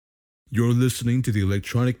You're listening to the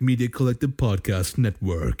Electronic Media Collective Podcast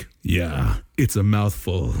Network. Yeah, it's a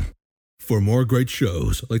mouthful. For more great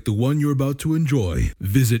shows like the one you're about to enjoy,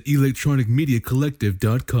 visit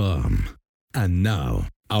electronicmediacollective.com. And now,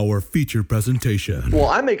 our feature presentation. Well,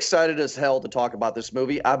 I'm excited as hell to talk about this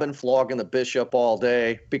movie. I've been flogging the bishop all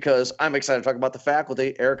day because I'm excited to talk about The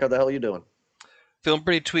Faculty. Eric, how the hell are you doing? Feeling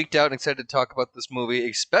pretty tweaked out and excited to talk about this movie,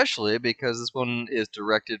 especially because this one is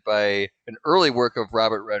directed by an early work of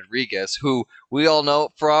Robert Rodriguez, who we all know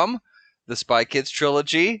from the Spy Kids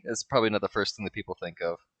trilogy. It's probably not the first thing that people think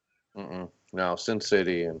of. No, Sin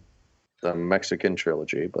City and the Mexican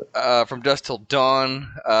trilogy, but From Dusk Till Dawn,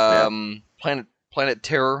 Planet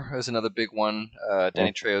Terror is another big one.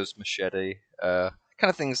 Danny Trejo's Machete, kind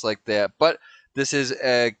of things like that. But this is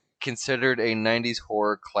considered a 90s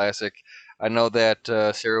horror classic. I know that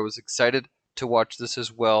Sarah was excited to watch this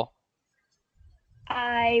as well.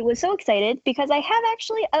 I was so excited because I have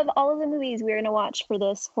actually, of all of the movies we're going to watch for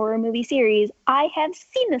this horror movie series, I have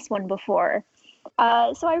seen this one before.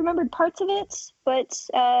 So I remembered parts of it, but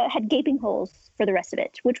had gaping holes for the rest of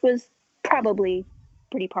it, which was probably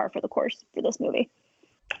pretty par for the course for this movie.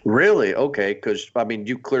 Really? Okay, because, I mean,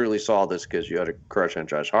 you clearly saw this because you had a crush on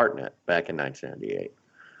Josh Hartnett back in 1998.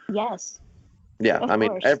 Yes. Yeah, Of I mean,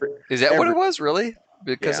 course. Is that what it was, really?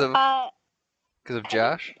 Because of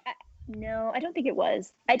Josh? No, I don't think it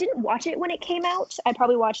was. I didn't watch it when it came out. I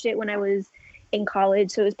probably watched it when I was in college,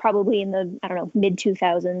 so it was probably in the,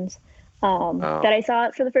 mid-2000s that I saw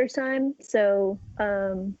it for the first time. So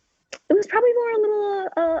it was probably more a little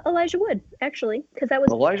Elijah Wood, actually, because that was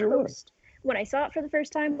Elijah Wood. When I saw it for the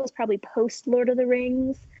first time, it was probably post Lord of the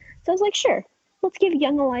Rings. So I was like, sure, let's give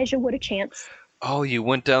young Elijah Wood a chance. Oh, you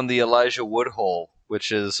went down the Elijah Wood hole,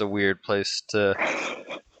 which is a weird place to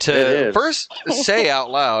first say out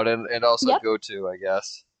loud and also go to, I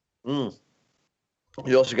guess. You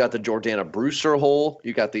also got the Jordana Brewster hole.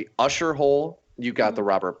 You got the Usher hole. You got the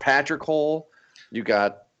Robert Patrick hole. You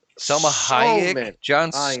got Selma Hayek,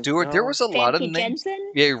 Jon Stewart. There was a lot of names.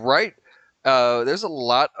 Jensen? Yeah, right. There's a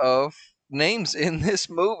lot of names in this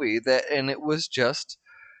movie and it was just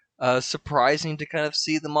surprising to kind of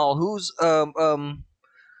see them all. Who's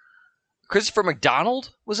Christopher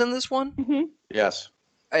McDonald was in this one? Mm-hmm. Yes.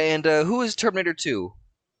 And who is Terminator 2?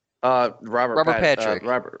 Robert Patrick.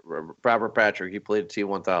 Robert Patrick. He played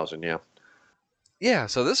T-1000. Yeah. Yeah.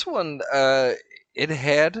 So this one, it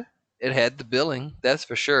had the billing. That's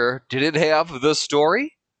for sure. Did it have the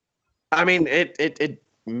story? I mean, it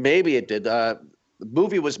maybe it did. The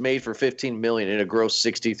movie was made for $15 million and it grossed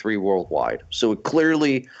 63 worldwide. So it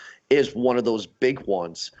clearly is one of those big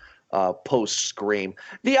ones post Scream.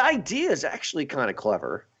 The idea is actually kind of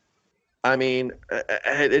clever. I mean,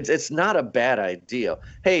 it's not a bad idea.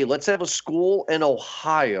 Hey, let's have a school in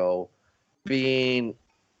Ohio being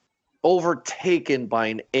overtaken by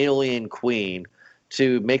an alien queen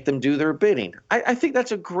to make them do their bidding. I think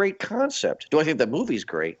that's a great concept. Do I think the movie's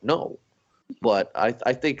great? No. But I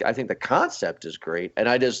think the concept is great, and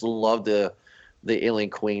I just love the alien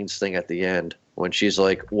queens thing at the end when she's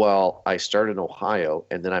like, "Well, I started in Ohio,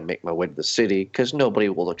 and then I make my way to the city because nobody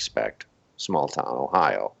will expect small town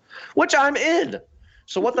Ohio, which I'm in.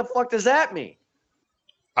 So what the fuck does that mean?"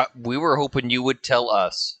 We were hoping you would tell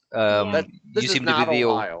us. This you is seem not to be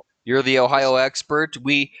Ohio. You're the Ohio expert.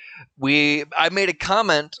 I made a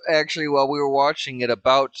comment actually while we were watching it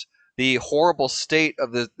about the horrible state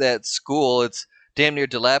of that school. It's damn near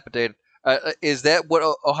dilapidated. Is that what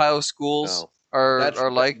Ohio schools are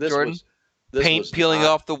like, Jordan? Paint peeling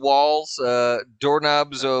off the walls,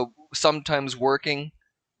 doorknobs sometimes working.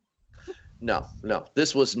 No.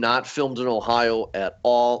 This was not filmed in Ohio at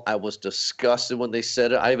all. I was disgusted when they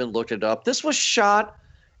said it. I even looked it up. This was shot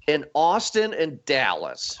in Austin and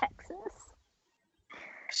Dallas. Texas.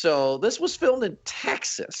 So this was filmed in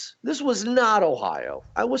Texas. This was not Ohio.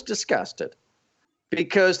 I was disgusted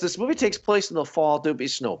because this movie takes place in the fall. There'd be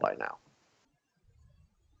snow by now.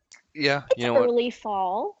 Yeah, It's early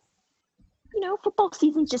fall. Football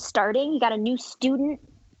season's just starting. You got a new student.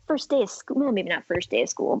 First day of school. Well, maybe not first day of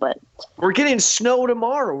school, but we're getting snow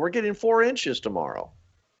tomorrow. We're getting 4 inches tomorrow.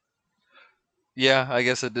 Yeah, I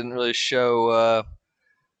guess it didn't really show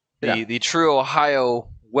the true Ohio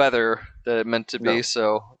weather that it meant to be. No.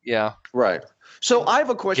 So yeah, right. So I have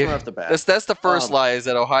a question right off the bat. That's the first lie, is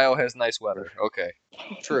that Ohio has nice weather. Okay.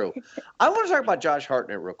 True. I want to talk about Josh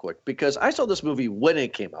Hartnett real quick because I saw this movie when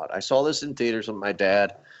it came out. I saw this in theaters with my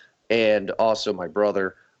dad and also my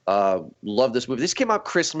brother. Love this movie. This came out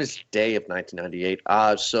Christmas Day of 1998.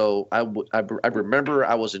 So I remember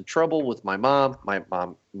I was in trouble with my mom.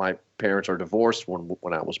 My parents are divorced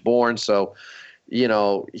when I was born. So,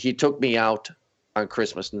 he took me out on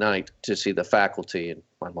Christmas night to see The Faculty, and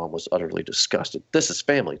my mom was utterly disgusted. This is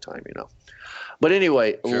family time, you know. But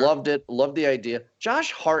anyway, Sure. loved it. Loved the idea.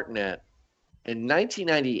 Josh Hartnett in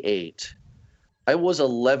 1998, I was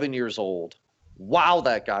 11 years old. Wow,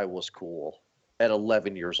 that guy was cool at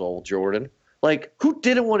 11 years old, Jordan. Like, who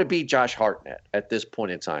didn't want to be Josh Hartnett at this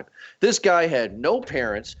point in time? This guy had no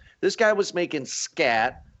parents. This guy was making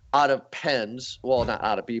scat out of pens. Well, not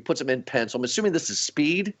out of, but he puts them in pens. So I'm assuming this is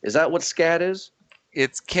speed. Is that what scat is?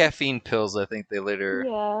 It's caffeine pills, I think they later.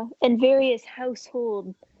 Yeah, and various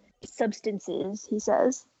household substances, he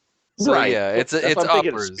says. So Right. yeah, it's That's what I'm thinking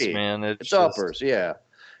of uppers, speed. man. It's just- uppers, yeah.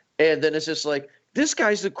 And then it's just like, this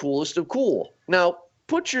guy's the coolest of cool. Now,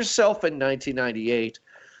 put yourself in 1998.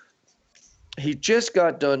 He just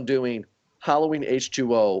got done doing Halloween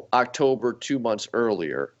H2O October 2 months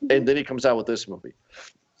earlier, and then he comes out with this movie.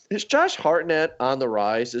 Is Josh Hartnett on the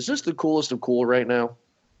rise? Is this the coolest of cool right now?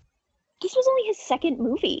 This was only his second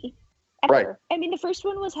movie ever. Right. I mean, the first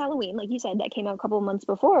one was Halloween, like you said, that came out a couple of months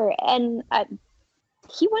before, and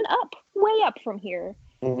he went up, way up from here,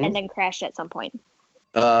 and then crashed at some point.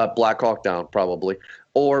 Black Hawk Down, probably.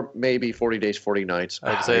 Or maybe 40 Days, 40 Nights.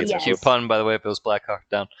 I'd say it's Yes. a cute pun, by the way, if it was Black Hawk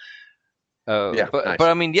Down. Yeah, but nice. but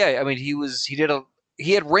I mean, yeah, I mean,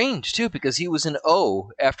 he had range too because he was an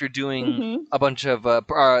O after doing Hmm. a bunch of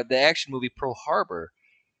the action movie Pearl Harbor.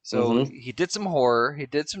 So Mhm. he did some horror, he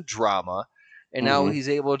did some drama, and now Mhm. he's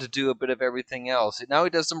able to do a bit of everything else. Now he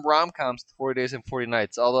does some rom coms, 40 Days and 40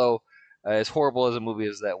 Nights. Although as horrible as a movie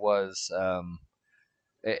as that was,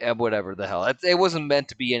 whatever the hell, it wasn't meant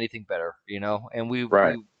to be anything better, you know. And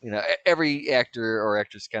Right. every actor or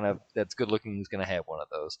actress kind of that's good looking is going to have one of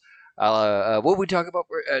those. What we talk about,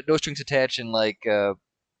 No Strings Attached, and like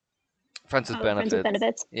Friends with Benefits. Friends with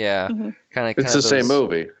Benefits. Yeah, Mhm. kind of. It's the same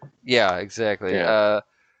movie. Yeah, exactly. Yeah.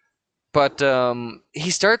 But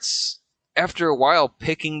he starts after a while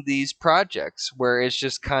picking these projects where it's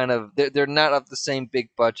just kind of they're not of the same big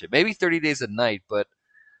budget. Maybe 30 Days a Night, but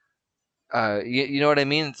you know what I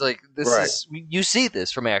mean? It's like this Right. is you see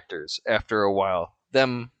this from actors after a while,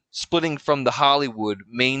 them splitting from the Hollywood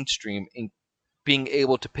mainstream and being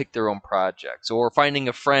able to pick their own projects, or finding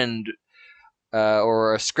a friend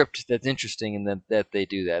or a script that's interesting, and then that they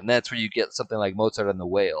do that, and that's where you get something like Mozart and the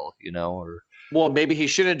Whale, you know, or Well, maybe he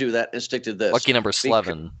shouldn't do that and stick to this. Lucky Number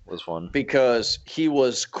 11 was one. Because he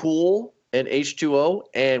was cool in H2O,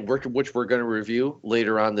 and which we're going to review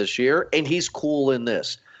later on this year, and he's cool in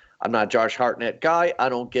this. I'm not a Josh Hartnett guy. I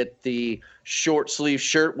don't get the short sleeve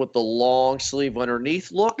shirt with the long sleeve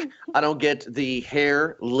underneath look. I don't get the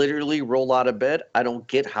hair literally roll out of bed. I don't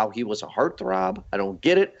get how he was a heartthrob. I don't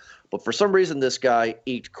get it. But for some reason, this guy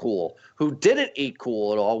eat cool. Who didn't eat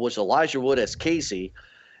cool at all was Elijah Wood as Casey.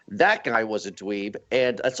 That guy was a dweeb,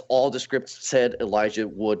 and that's all the script said Elijah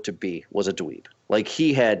Wood to be, was a dweeb. Like,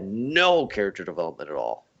 he had no character development at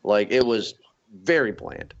all. Like, it was very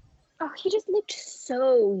bland. Oh, he just looked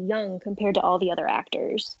so young compared to all the other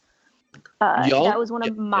actors. Young? That was one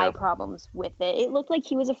of my Yeah. problems with it. It looked like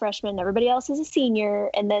he was a freshman, everybody else is a senior,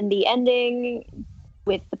 and then the ending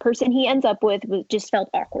with the person he ends up with just felt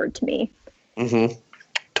awkward to me. Mm-hmm.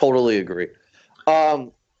 Totally agree.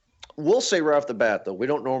 We'll say right off the bat, though, we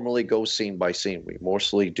don't normally go scene by scene. We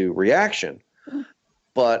mostly do reaction.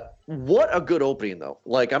 But what a good opening, though.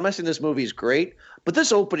 Like, I'm not saying this movie is great, but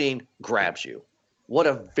this opening grabs you. What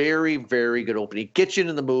a very, very good opening. Gets you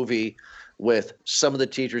into the movie with some of the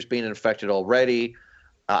teachers being infected already.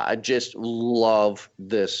 I just love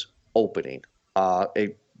this opening.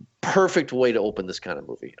 A perfect way to open this kind of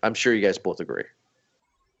movie. I'm sure you guys both agree.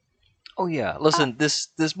 Oh yeah, listen, this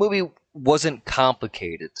movie wasn't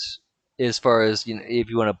complicated as far as, you know, if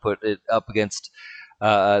you want to put it up against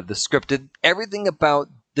the scripted. Everything about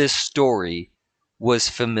this story was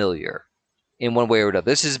familiar in one way or another.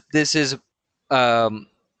 This is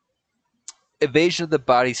Invasion of the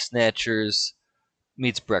Body Snatchers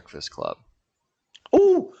meets Breakfast Club.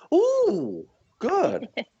 Ooh, good.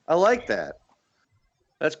 I like that.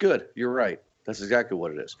 That's good. You're right. That's exactly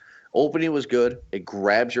what it is. Opening was good. It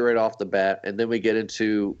grabs you right off the bat, and then we get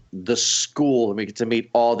into the school, and we get to meet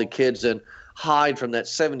all the kids. And Hyde from that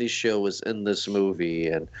 '70s show was in this movie,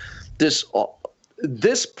 and this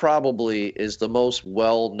probably is the most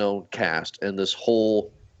well-known cast in this whole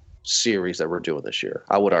series that we're doing this year.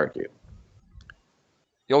 I would argue.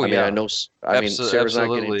 Oh I mean, yeah, I know. I mean, Sarah's not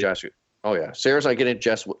getting absolutely. Joshua. Oh yeah, Sarah's not getting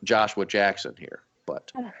Joshua Jackson here,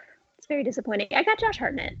 but. It's very disappointing. I got Josh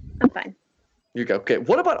Hartnett. I'm fine. You go. Okay.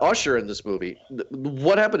 What about Usher in this movie?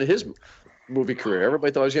 What happened to his movie career?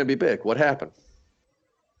 Everybody thought he was going to be big. What happened?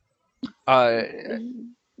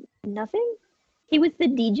 Nothing? He was the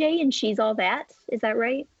DJ and She's All That. Is that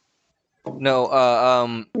right?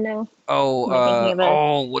 No. No. Oh. Am I thinking of a?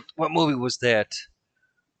 Oh. What movie was that?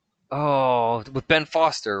 Oh, with Ben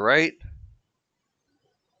Foster, right?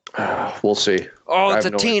 We'll see. Oh, I it's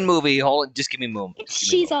have a no teen idea. movie. Hold on, just give me Moon. It's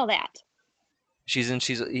Just give me She's Moon. All That. She's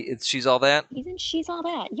all that. He's in She's All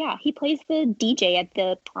That. Yeah, he plays the DJ at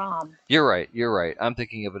the prom. You're right. You're right. I'm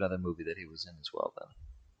thinking of another movie that he was in as well. Then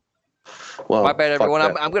Well, my bad, fuck everyone.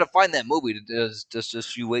 that. I'm gonna find that movie.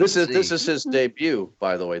 Just you wait. This and is see. his debut,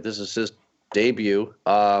 by the way. This is his debut.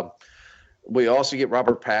 We also get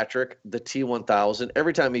Robert Patrick, the T-1000.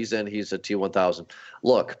 Every time he's in, he's a T-1000.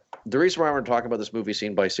 Look, the reason why we're talking about this movie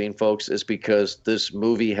scene by scene, folks, is because this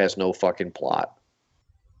movie has no fucking plot.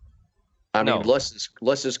 I mean, No.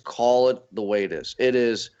 let's just call it the way it is. It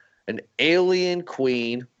is an alien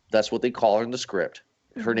queen. That's what they call her in the script.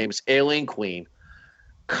 Her name is Alien Queen.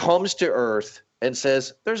 Comes to Earth and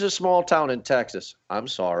says, "There's a small town in Texas. I'm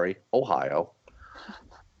sorry, Ohio,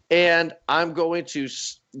 and I'm going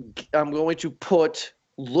to put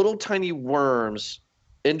little tiny worms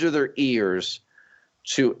into their ears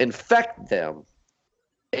to infect them,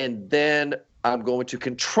 and then I'm going to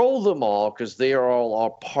control them all because they are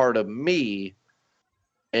all part of me,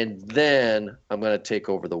 and then I'm going to take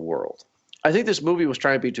over the world." I think this movie was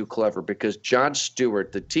trying to be too clever because Jon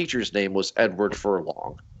Stewart, the teacher's name was Edward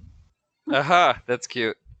Furlong. Aha, that's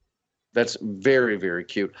cute. That's very, very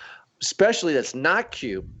cute. Especially that's not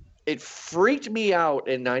cute. It freaked me out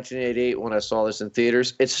in 1988 when I saw this in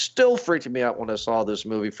theaters. It still freaked me out when I saw this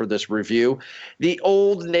movie for this review. The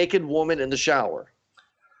old naked woman in the shower.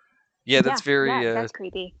 Yeah, that's very that's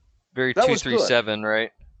creepy. very That was good. 237,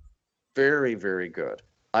 right? Very, very good.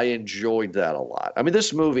 I enjoyed that a lot. I mean,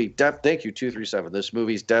 this movie, thank you, 237. This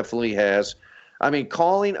movie definitely has, I mean,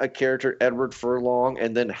 calling a character Edward Furlong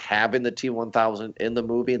and then having the T-1000 in the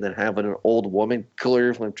movie and then having an old woman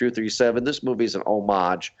clear from 237. This movie is an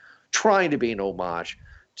homage, trying to be an homage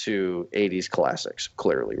to 80s classics,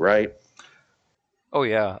 clearly, right? Oh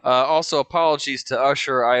yeah. Also, apologies to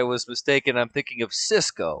Usher. I was mistaken. I'm thinking of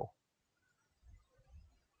Cisco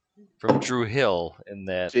from Drew Hill in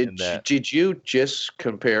that. Did you just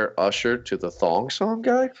compare Usher to the Thong Song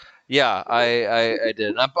guy? Yeah, I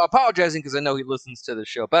did. I'm apologizing because I know he listens to the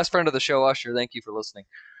show. Best friend of the show, Usher. Thank you for listening.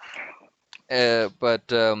 But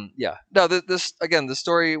yeah, no. This again, the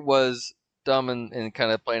story was dumb and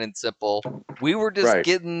kind of plain and simple. We were just Right.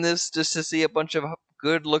 getting this just to see a bunch of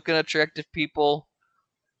good-looking, attractive people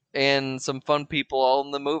and some fun people all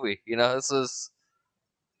in the movie. You know, this is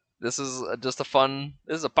just a fun.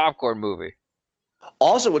 This is a popcorn movie.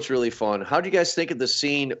 Also, what's really fun, how do you guys think of the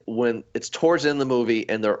scene when it's towards the end of the movie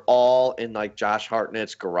and they're all in like Josh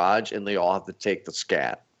Hartnett's garage and they all have to take the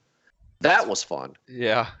scat? That was fun.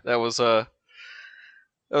 Yeah, that was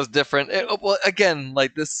different. Well, again,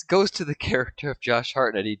 like this goes to the character of Josh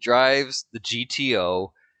Hartnett. He drives the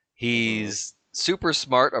GTO. He's super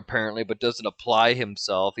smart apparently, but doesn't apply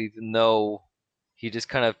himself, even though he just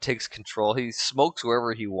kind of takes control. He smokes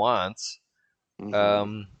wherever he wants.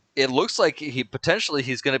 Mhm. It looks like he's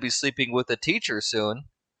going to be sleeping with a teacher soon.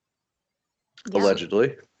 Yeah.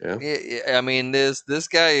 Allegedly, yeah. I mean, this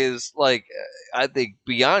guy is like, I think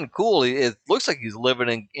beyond cool. It looks like he's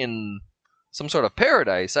living in some sort of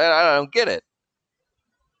paradise. I don't get it.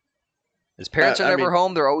 His parents are never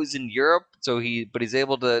home; they're always in Europe. So he's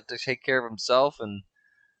able to take care of himself, and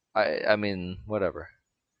I mean, whatever.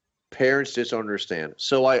 Parents just don't understand.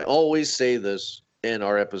 So I always say this in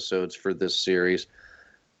our episodes for this series.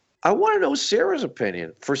 I want to know Sarah's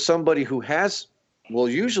opinion for somebody who has, well,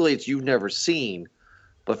 usually it's you've never seen,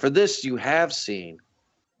 but for this you have seen.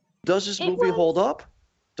 Does this movie hold up?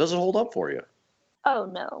 Does it hold up for you? Oh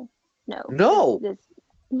no. No. No.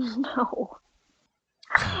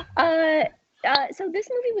 So this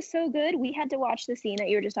movie was so good, we had to watch the scene that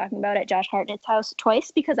you were just talking about at Josh Hartnett's house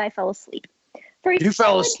twice because I fell asleep. You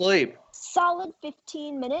fell asleep. Solid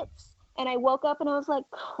 15 minutes, and I woke up and I was like,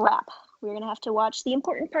 crap, we're going to have to watch the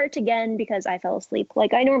important part again because I fell asleep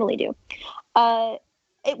like I normally do.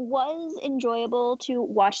 It was enjoyable to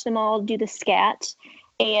watch them all do the scat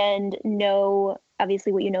and know,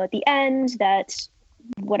 obviously, what you know at the end, that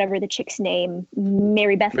whatever the chick's name,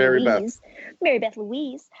 Mary Beth Louise,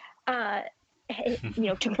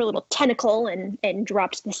 took her little tentacle and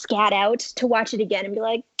dropped the scat out to watch it again and be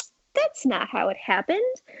like, that's not how it happened.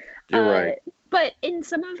 You're right. But in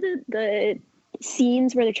some of the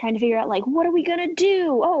scenes where they're trying to figure out, like, what are we gonna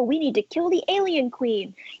do? Oh, we need to kill the alien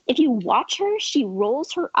queen. If you watch her, she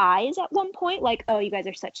rolls her eyes at one point, like, oh, you guys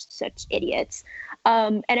are such idiots.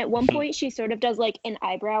 And at one point, she sort of does like an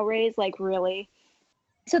eyebrow raise, like, really.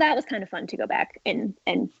 So that was kind of fun to go back and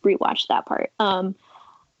rewatch that part. Yeah,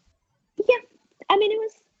 I mean,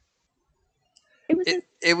 It was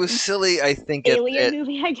It was silly, I think, an alien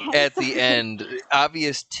movie, I guess. at the end.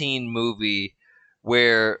 Obvious teen movie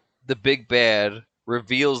where the big bad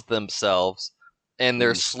reveals themselves and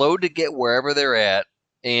they're slow to get wherever they're at.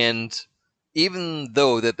 And even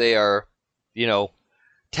though that they are,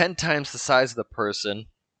 10 times the size of the person,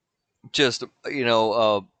 just,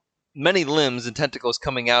 many limbs and tentacles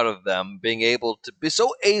coming out of them, being able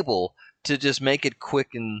to just make it quick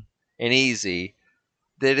and easy.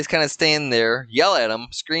 They just kind of stand there, yell at them,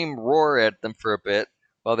 scream, roar at them for a bit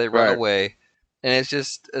while they run away. And it's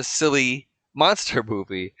just a silly monster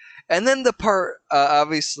movie. And then the part,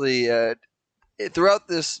 obviously, throughout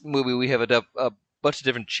this movie, we have a bunch of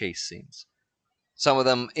different chase scenes. Some of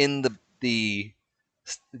them in the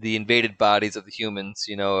invaded bodies of the humans,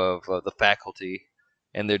 of the faculty,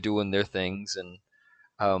 and they're doing their things. And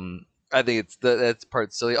I think that's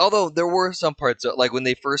part silly. Although there were some parts, like when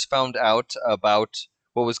they first found out about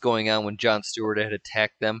what was going on when Jon Stewart had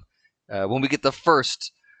attacked them. When we get the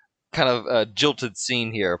first kind of jilted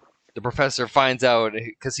scene here, the professor finds out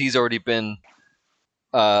because he's already been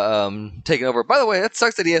taken over. By the way, that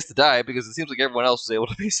sucks that he has to die because it seems like everyone else was able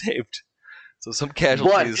to be saved. So some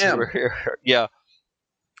casualties were here. Yeah.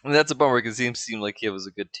 And that's a bummer because he seemed like he was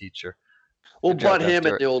a good teacher. Well, but him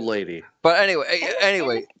and the old lady. But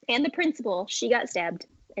anyway. And the principal, she got stabbed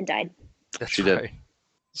and died. She did.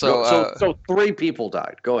 So 3 people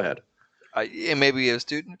died. Go ahead. Maybe a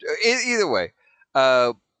student. Either way,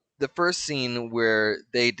 the first scene where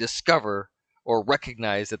they discover or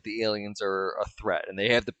recognize that the aliens are a threat, and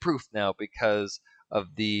they have the proof now because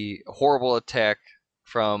of the horrible attack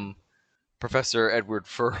from Professor Edward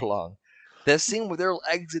Furlong. That scene where they're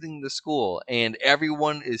exiting the school and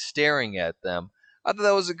everyone is staring at them. I thought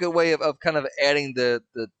that was a good way of kind of adding the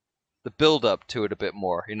build up to it a bit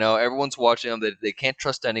more. Everyone's watching them. They can't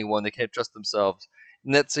trust anyone. They can't trust themselves.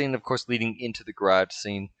 And that scene, of course, leading into the garage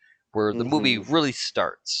scene where the movie really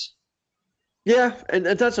starts. Yeah, and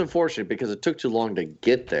that's unfortunate because it took too long to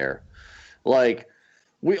get there. Like,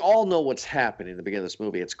 we all know what's happening in the beginning of this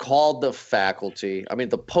movie. It's called The Faculty. I mean,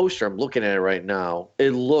 the poster, I'm looking at it right now,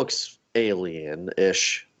 it looks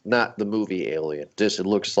alien-ish. Not the movie Alien. Just it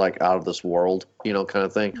looks like out of this world, kind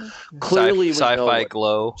of thing. Clearly, sci-fi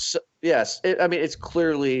glow. Yes, it's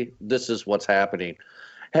clearly this is what's happening.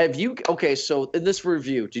 So in this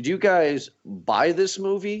review, did you guys buy this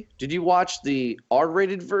movie? Did you watch the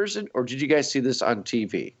R-rated version, or did you guys see this on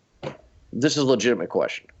TV? This is a legitimate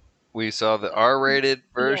question. We saw the R-rated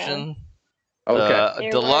version. Yeah. Okay.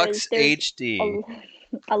 Deluxe HD.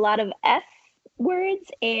 A lot of F words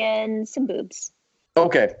and some boobs.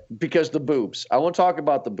 Okay, because the boobs. I want to talk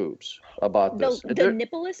about the boobs. About this. The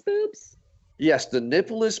nippleless boobs? Yes, the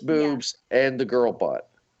nippleless boobs and the girl butt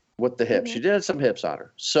with the hips. She did have some hips on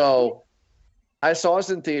her. So I saw this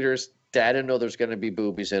in theaters. Dad didn't know there's going to be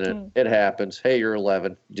boobies in it. It happens. Hey, you're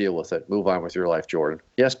 11. Deal with it. Move on with your life, Jordan.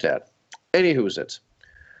 Yes, Dad. Anywho's it.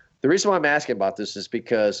 The reason why I'm asking about this is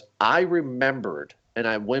because I remembered, and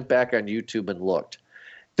I went back on YouTube and looked.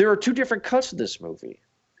 There are 2 different cuts of this movie.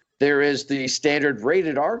 There is the standard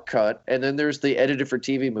rated R cut, and then there's the edited for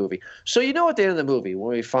TV movie. So at the end of the movie,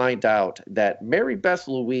 when we find out that Mary Beth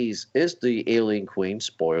Louise is the alien queen,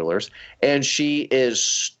 spoilers, and she is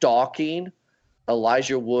stalking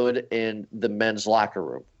Elijah Wood in the men's locker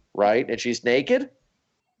room, right? And she's naked.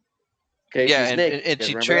 Okay, yeah, she's naked.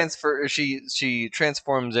 And she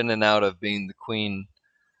transforms in and out of being the queen,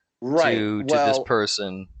 to this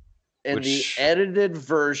person. In the edited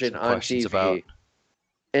version on TV.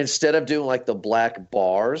 Instead of doing like the black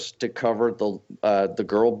bars to cover the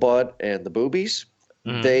girl butt and the boobies,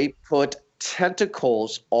 they put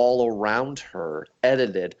tentacles all around her,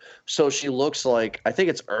 edited, so she looks like, I think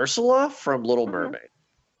it's Ursula from Little Mermaid.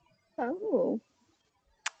 Oh,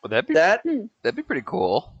 well, that'd be pretty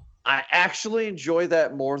cool. I actually enjoy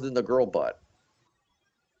that more than the girl butt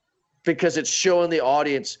because it's showing the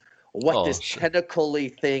audience what this tentacle-y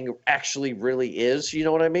thing actually really is. You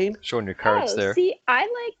know what I mean? Showing your cards there. See, I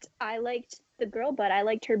liked the girl, but I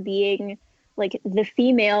liked her being like the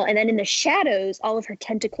female, and then in the shadows, all of her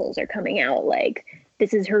tentacles are coming out. Like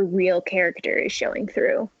this is her real character is showing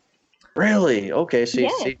through. Really? Okay. See,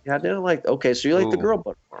 I didn't like. Okay, so you like the girl,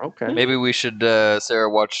 but okay. Maybe we should, Sarah,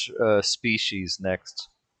 watch Species next.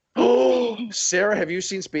 Oh, Sarah, have you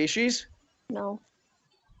seen Species? No.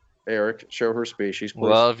 Eric, show her Species, please.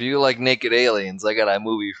 Well, if you like naked aliens, I got a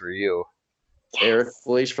movie for you. Yes. Eric,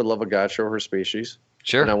 please, for the love of God, show her Species.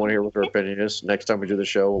 Sure. And I want to hear what her opinion is next time we do the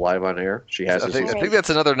show live on air. She has. I think that's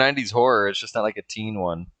another '90s horror. It's just not like a teen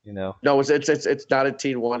one, No, it's not a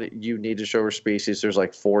teen one. You need to show her Species. There's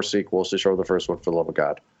like 4 sequels to show the first one, for the love of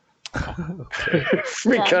God.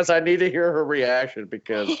 Because I need to hear her reaction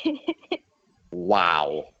because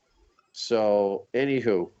wow. So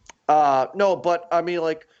anywho, no, but I mean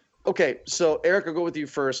like, okay, so Eric, I'll go with you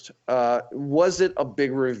first. Was it a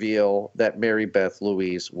big reveal that Mary Beth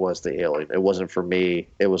Louise was the alien? It wasn't for me.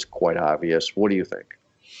 It was quite obvious. What do you think?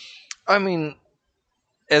 I mean,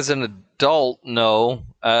 as an adult, no.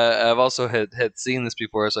 I've also had seen this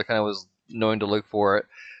before, so I kind of was knowing to look for it.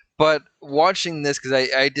 But watching this, because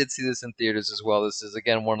I did see this in theaters as well. This is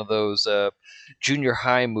again one of those junior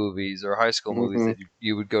high movies or high school movies that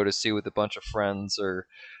you would go to see with a bunch of friends, or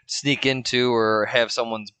sneak into, or have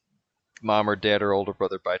someone's mom or dad or older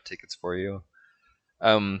brother buy tickets for you.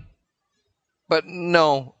 But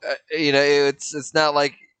no, it's not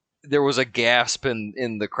like there was a gasp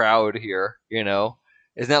in the crowd here.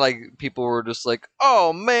 It's not like people were just like,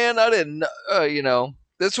 "Oh man, I didn't,"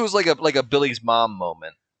 This was like a Billy's mom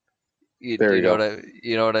moment. You know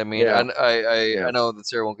what I mean? Yeah. I know that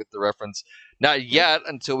Sarah won't get the reference, not yet,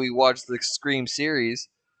 until we watch the Scream series.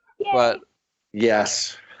 Yay. But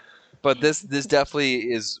Yes. this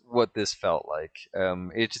definitely is what this felt like.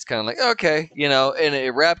 It's just kind of like, okay, and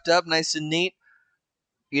it wrapped up nice and neat.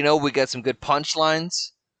 We got some good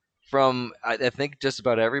punchlines from I think just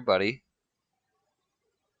about everybody.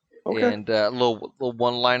 Okay. And little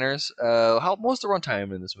one-liners. How most of the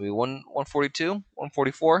runtime in this movie? 142,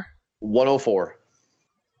 144, 104.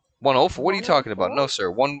 104. What are you talking about? No,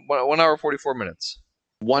 sir. 1 hour 44 minutes.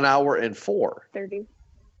 1 hour and 4. 30.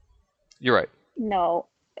 You're right. No,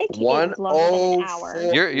 it was longer than an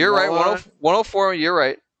hour. You're right. 104. You're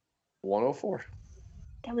right. 104.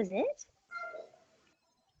 That was it?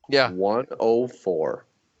 Yeah. 104.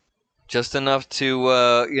 Just enough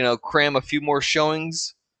to cram a few more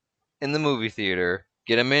showings in the movie theater.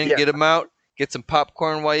 Get them in, get them out, get some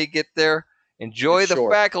popcorn while you get there. Enjoy the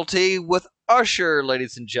faculty with Usher,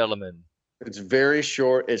 ladies and gentlemen. It's very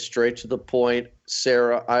short. It's straight to the point.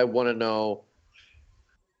 Sarah, I want to know,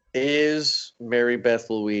 is Mary Beth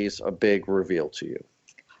Louise a big reveal to you?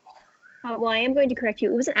 Well, I am going to correct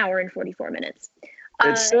you. It was an hour and 44 minutes.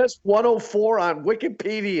 It says 104 on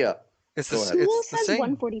Wikipedia. School says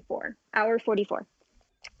 144. Hour 44.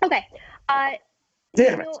 Okay.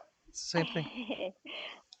 Damn it. Same thing.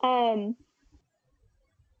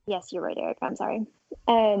 Yes, you're right, Eric. I'm sorry.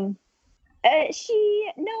 No,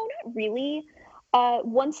 not really.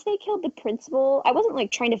 Once they killed the principal, I wasn't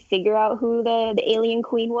like trying to figure out who the alien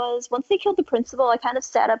queen was. Once they killed the principal, I kind of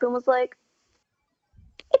sat up and was like,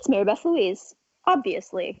 it's Mary Beth Louise,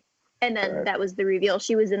 obviously. And then that was the reveal.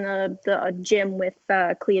 She was in the gym with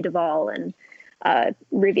Clea Duvall and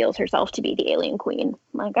reveals herself to be the alien queen.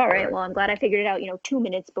 I'm like, all right, well, I'm glad I figured it out, 2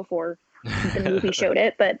 minutes before the movie showed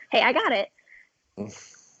it. But hey, I got it.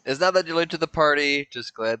 It's not that you're late to the party,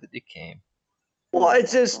 just glad that you came. Well,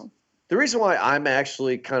 it's just the reason why I'm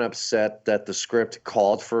actually kind of upset that the script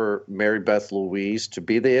called for Mary Beth Louise to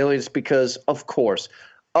be the alien is because, of course,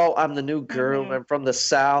 I'm the new girl. I'm from the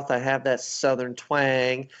South. I have that Southern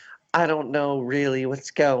twang. I don't know really what's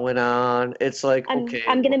going on. It's like, I'm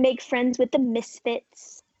going to make friends with the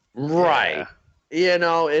misfits. Right.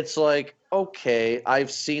 Yeah. It's like, okay, I've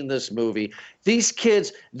seen this movie. These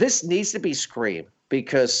kids, this needs to be Scream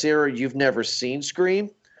because, Sarah, you've never seen Scream.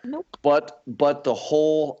 Nope. But the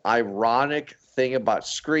whole ironic thing about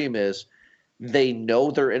Scream is they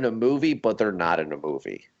know they're in a movie, but they're not in a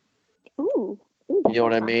movie. Ooh. You know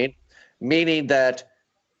what I mean? Meaning that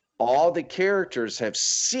all the characters have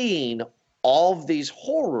seen all of these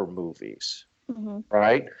horror movies,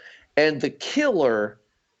 right? And the killer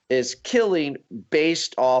is killing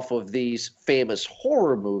based off of these famous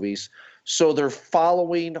horror movies. So they're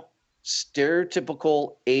following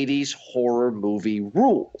stereotypical 80s horror movie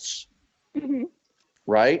rules,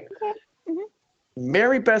 right? Okay.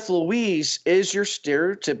 Mary Beth Louise is your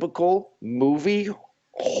stereotypical movie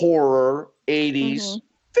horror 80s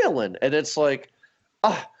villain. And it's like,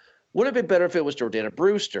 would have been better if it was Jordana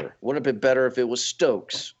Brewster. Would have been better if it was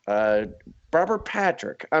Stokes, Robert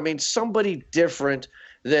Patrick. I mean, somebody different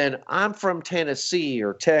than I'm from Tennessee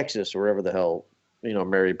or Texas or wherever the hell,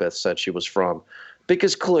 Mary Beth said she was from.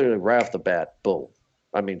 Because clearly, right off the bat, boom.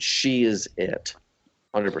 I mean, she is it.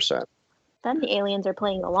 100%. Then the aliens are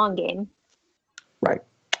playing the long game. Right.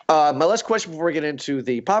 My last question before we get into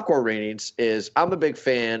the popcorn ratings is I'm a big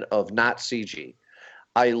fan of not CG.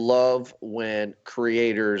 I love when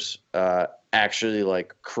creators actually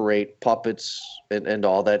create puppets and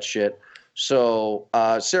all that shit. So,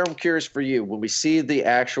 Sarah, I'm curious for you. When we see the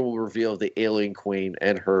actual reveal of the Alien Queen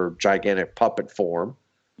and her gigantic puppet form,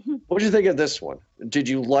 what did you think of this one? Did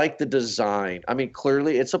you like the design? I mean,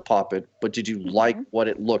 clearly it's a puppet, but did you like what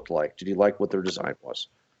it looked like? Did you like what their design was?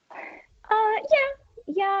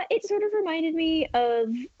 Yeah, it sort of reminded me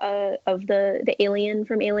of the alien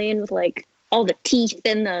from Alien with like all the teeth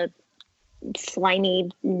and the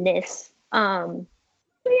sliminess.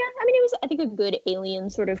 But yeah, I mean, it was, I think, a good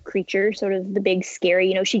alien sort of creature, sort of the big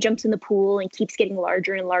scary. She jumps in the pool and keeps getting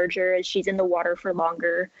larger and larger as she's in the water for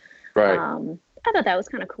longer. Right. I thought that was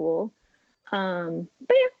kind of cool. But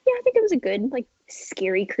yeah, I think it was a good, like,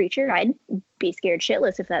 scary creature. I'd be scared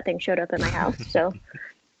shitless if that thing showed up in my house. So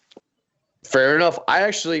Fair enough. I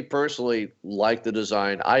actually personally like the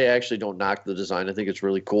design. I actually don't knock the design. I think it's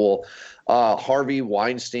really cool. Harvey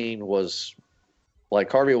Weinstein and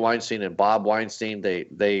Bob Weinstein,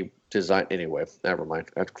 they designed anyway. Never mind.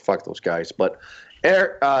 Fuck those guys. But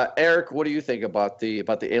Eric, what do you think about the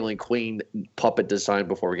Alien Queen puppet design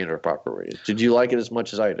before we get into our proper rating? Did you like it as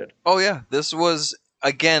much as I did? Oh yeah, this was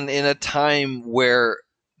again in a time where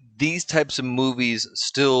these types of movies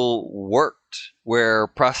still worked, where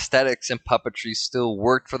prosthetics and puppetry still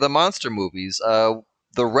worked for the monster movies.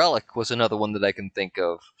 The Relic was another one that I can think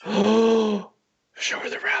of. Show her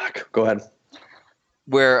the relic. Go ahead.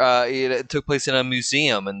 Where it took place in a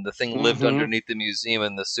museum and the thing lived underneath the museum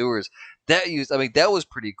in the sewers. That was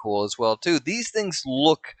pretty cool as well too. These things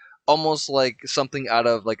look almost like something out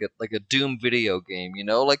of like a Doom video game,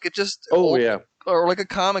 like it just or like a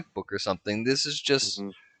comic book or something. This is just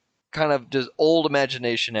kind of just old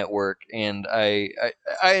imagination at work, and I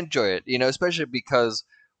enjoy it, especially because,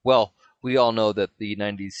 well, we all know that the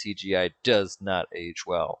 90s CGI does not age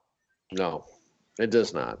well. No, it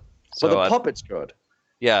does not. So, but the puppet's good.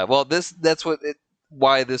 Yeah, well,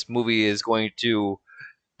 why this movie is going to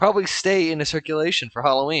probably stay in a circulation for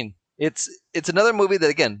Halloween. It's another movie that,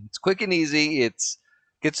 again, it's quick and easy. It's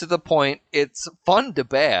gets to the point. It's fun to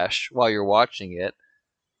bash while you're watching it.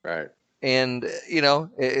 Right. And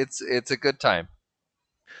it's a good time.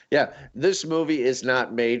 Yeah, this movie is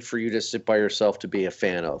not made for you to sit by yourself to be a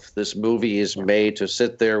fan of. This movie is made to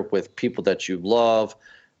sit there with people that you love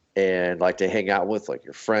and like to hang out with, like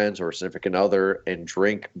your friends or a significant other, and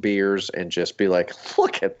drink beers and just be like,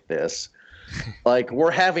 look at this. Like,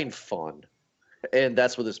 we're having fun. And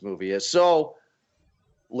that's what this movie is. So,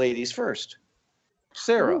 ladies first.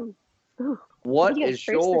 Sarah, what is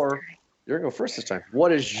your... You're going to go first this time.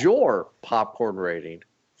 What is your popcorn rating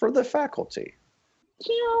for The Faculty?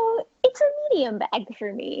 It's a medium bag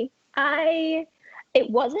for me. It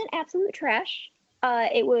wasn't absolute trash.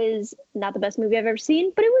 It was not the best movie I've ever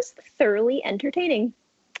seen, but it was thoroughly entertaining.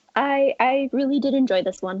 I really did enjoy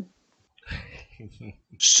this one.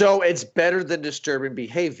 So it's better than Disturbing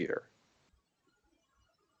Behavior.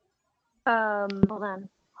 Hold on.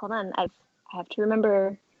 I have to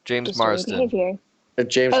remember James Marsden. Behavior.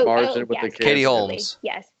 James Marsden with the kids. Katie Holmes.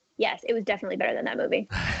 Yes, it was definitely better than that movie.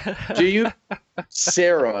 Do you,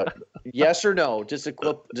 Sarah? Yes or no? Just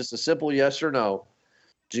a simple yes or no.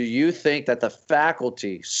 Do you think that The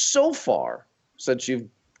Faculty, so far, since you've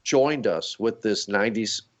joined us with this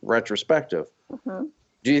 90s retrospective,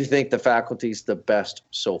 do you think The Faculty's the best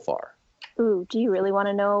so far? Ooh, do you really want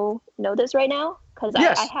to know this right now? Because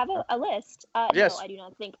yes. I have a list. Yes. No, I do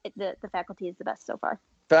not think the Faculty is the best so far.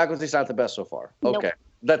 Faculty's not the best so far. Okay. Nope.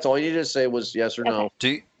 That's all you need to say was yes or no.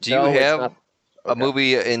 Do you have a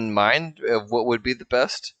movie in mind of what would be the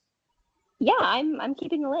best? Yeah, I'm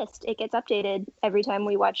keeping a list. It gets updated every time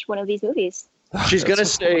we watch one of these movies. She's going to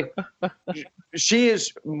say, she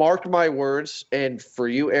has marked my words, and for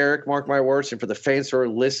you, Eric, mark my words, and for the fans who are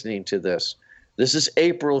listening to this, this is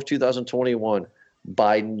April of 2021.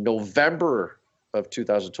 By November of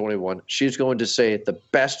 2021, she's going to say the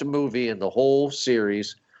best movie in the whole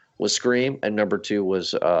series was Scream, and number 2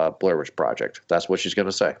 was Blair Witch Project. That's what she's going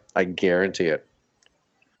to say. I guarantee it.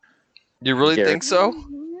 You really think so?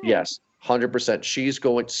 Yes,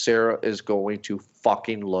 100%. Sarah is going to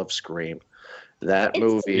fucking love Scream. That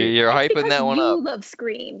movie. You're hyping that one up. You love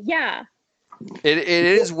Scream, yeah. It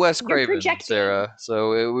is Wes Craven, projecting. Sarah.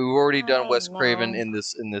 So we've already done Wes Craven in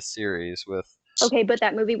this series with. Okay, but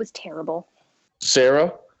that movie was terrible.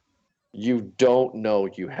 Sarah, you don't know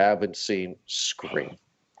you haven't seen Scream.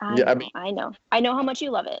 I know how much you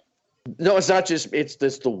love it. No, it's not just it's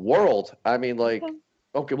the world. I mean, like,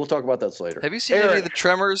 okay, we'll talk about that later. Have you seen any of the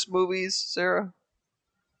Tremors movies, Sarah?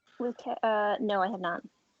 No, I have not.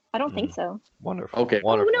 I don't think so. Wonderful. Okay.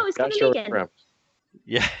 Wonderful. Oh no, it's Kevin Bacon.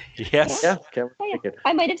 Yeah. Yes. Yeah, Kevin Bacon.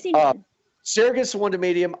 I might have seen it. Sarah gets one to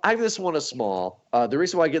medium. I give this one a small. The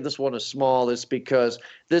reason why I give this one a small is because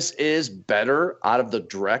this is better out of the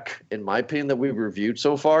Drek, in my opinion, that we've reviewed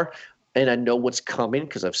so far. And I know what's coming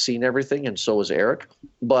because I've seen everything, and so has Eric.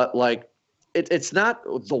 But, like, it's not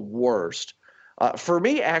the worst. For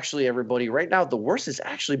me, actually, everybody, right now, the worst has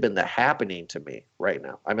actually been The Happening to me right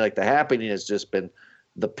now. I mean, like, The Happening has just been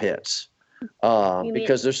The Pits. You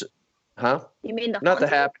Because there's, huh? You mean Not the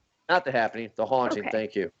Happening. The Haunting. Okay.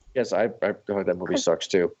 Thank you. Yes, I that movie sucks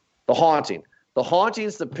too. The Haunting. The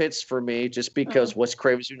Haunting's The Pits for me, just because Wes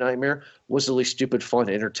Craven's New Nightmare was at least stupid fun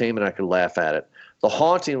entertainment. I could laugh at it. The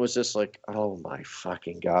Haunting was just like, oh my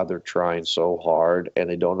fucking god, they're trying so hard and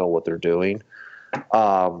they don't know what they're doing.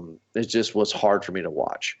 It just was hard for me to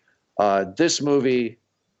watch. This movie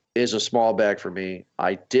is a small bag for me.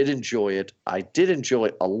 I did enjoy it. I did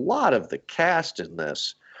enjoy a lot of the cast in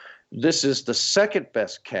this. This is the second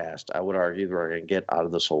best cast, I would argue, that we're going to get out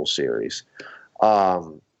of this whole series.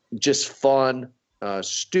 Just fun,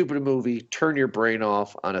 stupid movie. Turn your brain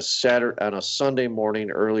off on a Sunday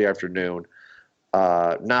morning, early afternoon.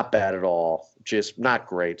 Not bad at all. Just not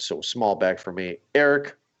great. So small bag for me.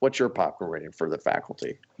 Eric, what's your popcorn rating for The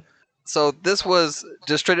Faculty? So this was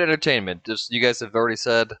just straight entertainment. Just you guys have already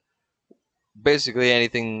said basically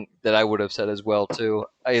anything that I would have said as well too.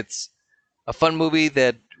 It's a fun movie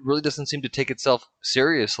that really doesn't seem to take itself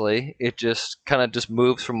seriously. It just kind of just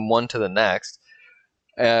moves from one to the next.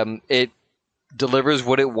 It delivers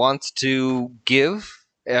what it wants to give.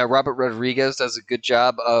 Robert Rodriguez does a good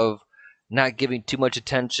job of not giving too much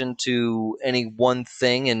attention to any one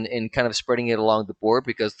thing and kind of spreading it along the board,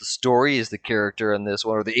 because the story is the character in this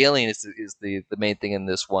one, or the alien is the main thing in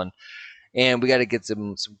this one. And we got to get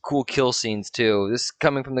some cool kill scenes too. This is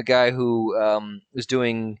coming from the guy who is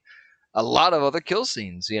doing a lot of other kill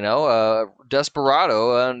scenes,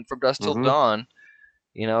 Desperado and From Dusk Till Dawn.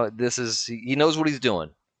 He knows what he's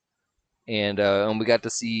doing. And we got to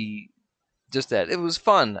see just that. It was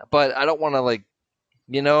fun, but I don't want to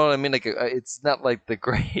it's not like the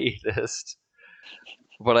greatest,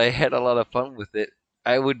 but I had a lot of fun with it.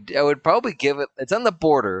 I would probably give it. It's on the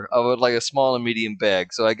border of like a small and medium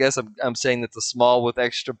bag. So I guess I'm saying that's a small with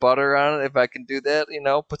extra butter on it. If I can do that,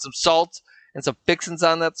 put some salt and some fixins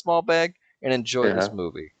on that small bag and enjoy this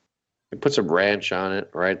movie. You put some ranch on it,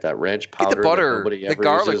 right? That ranch powder. Get the butter, that nobody ever the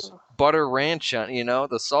garlic uses. butter ranch on.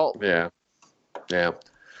 The salt. Yeah.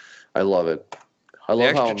 I love it. I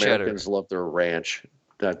love how extra Americans love their ranch.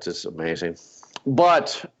 That's just amazing.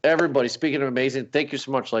 But everybody, speaking of amazing, thank you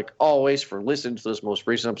so much, like always, for listening to this most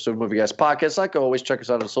recent episode of Movie Guys Podcast. Like always, check us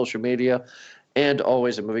out on social media, and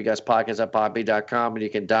always at Movie Guys Podcast at podbean.com, and you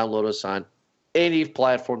can download us on any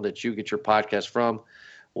platform that you get your podcast from.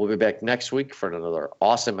 We'll be back next week for another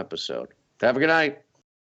awesome episode. Have a good night.